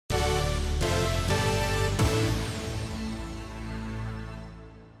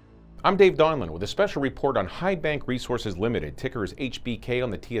I'm Dave Donlin with a special report on Highbank Resources Ltd, ticker is HBK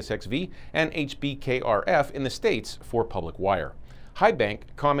on the TSX.V and HBKRF in the States for Public Wire. Highbank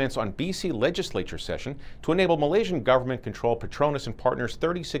comments on BC legislature session to enable Malaysian government-controlled Petronas and Partners'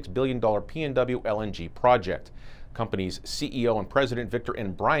 $36 billion PNW LNG project. Company's CEO and President Victor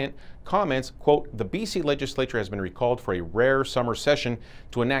N. Bryant comments, quote, "The BC legislature has been recalled for a rare summer session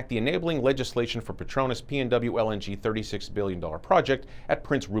to enact the enabling legislation for Petronas PNW LNG $36 billion project at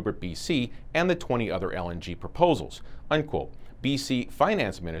Prince Rupert, BC, and the 20 other LNG proposals," unquote. BC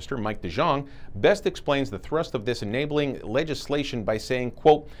Finance Minister Mike de Jong best explains the thrust of this enabling legislation by saying,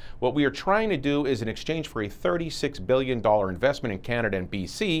 quote, "What we are trying to do is in exchange for a $36 billion investment in Canada and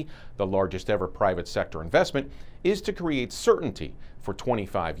BC, the largest ever private sector investment, is to create certainty for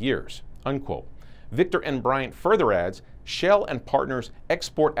 25 years, unquote. Victor N. Bryant further adds, Shell and Partners'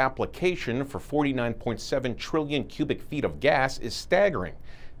 export application for 49.7 trillion cubic feet of gas is staggering.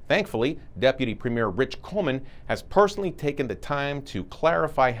 Thankfully, Deputy Premier Rich Coleman has personally taken the time to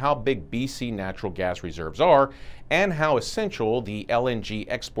clarify how big BC natural gas reserves are and how essential the LNG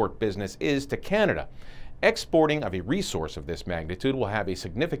export business is to Canada. Exporting of a resource of this magnitude will have a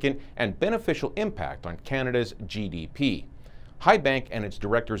significant and beneficial impact on Canada's GDP. Highbank and its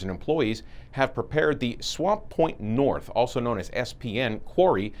directors and employees have prepared the Swamp Point North, also known as SPN,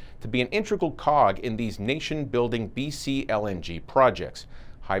 quarry to be an integral cog in these nation-building BC LNG projects.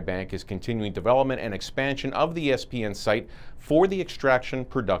 Highbank is continuing development and expansion of the SPN site for the extraction,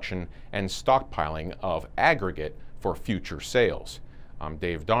 production, and stockpiling of aggregate for future sales. I'm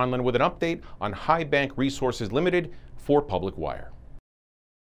Dave Donlin with an update on Highbank Resources Ltd for Public Wire.